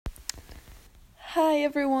Hi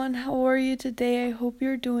everyone, how are you today? I hope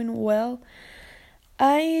you're doing well.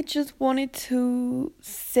 I just wanted to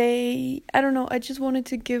say, I don't know, I just wanted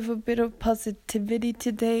to give a bit of positivity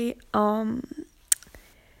today. I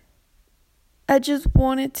just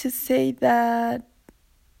wanted to say that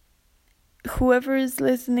whoever is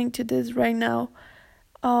listening to this right now,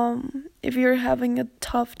 if you're having a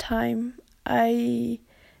tough time, I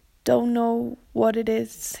don't know what it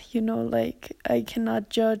is, like I cannot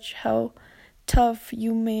judge how tough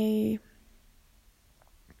you may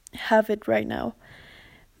have it right now.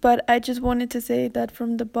 But I just wanted to say that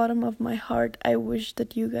from the bottom of my heart, I wish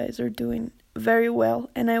that you guys are doing very well,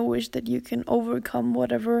 and I wish that you can overcome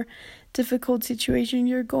whatever difficult situation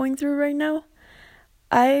you're going through right now.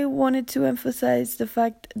 I wanted to emphasize the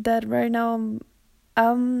fact that right now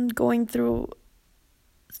I'm going through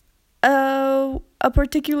a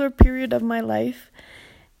particular period of my life,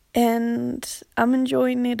 and I'm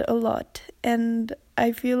enjoying it a lot, and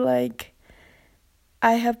I feel like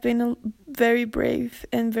I have been very brave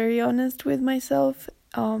and very honest with myself.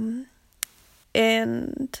 And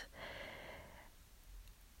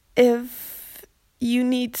if you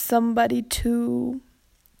need somebody to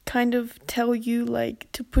kind of tell you,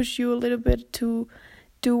 like, to push you a little bit to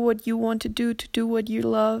do what you want to do what you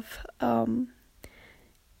love,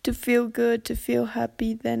 to feel good, to feel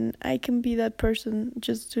happy, then I can be that person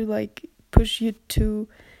just to, like, push you to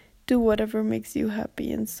do whatever makes you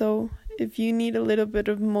happy. And so if you need a little bit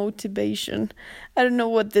of motivation, I don't know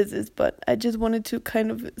what this is, but I just wanted to kind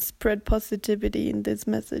of spread positivity in this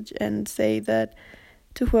message and say that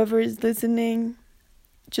to whoever is listening,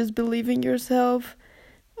 just believe in yourself,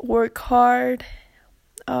 work hard,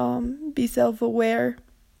 be self-aware,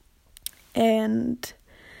 and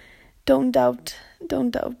don't doubt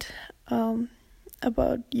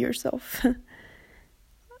about yourself.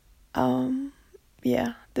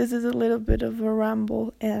 Yeah, this is a little bit of a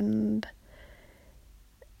ramble, and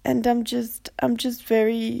I'm just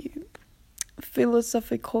very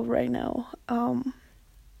philosophical right now.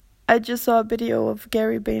 I just saw a video of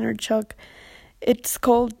Gary Vaynerchuk. It's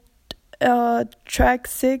called Track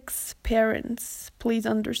 6 Parents, Please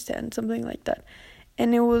Understand, something like that.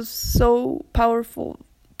 And it was so powerful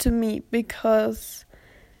to me because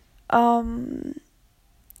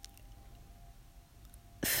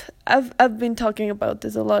I've been talking about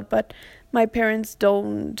this a lot, but my parents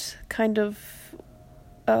don't kind of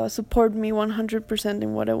support me 100%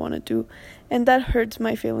 in what I want to do, and that hurts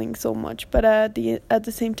my feelings so much. But at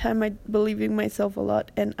the same time, I believe in myself a lot,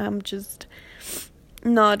 and I'm just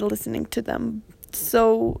not listening to them.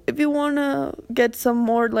 So if you want to get some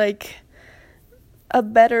more, like, a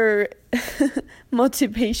better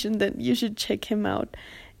motivation, then you should check him out.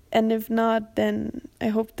 And if not, then I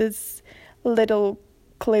hope this little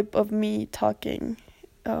clip of me talking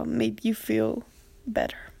made you feel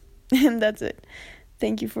better. And that's it.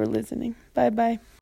 Thank you for listening. Bye bye.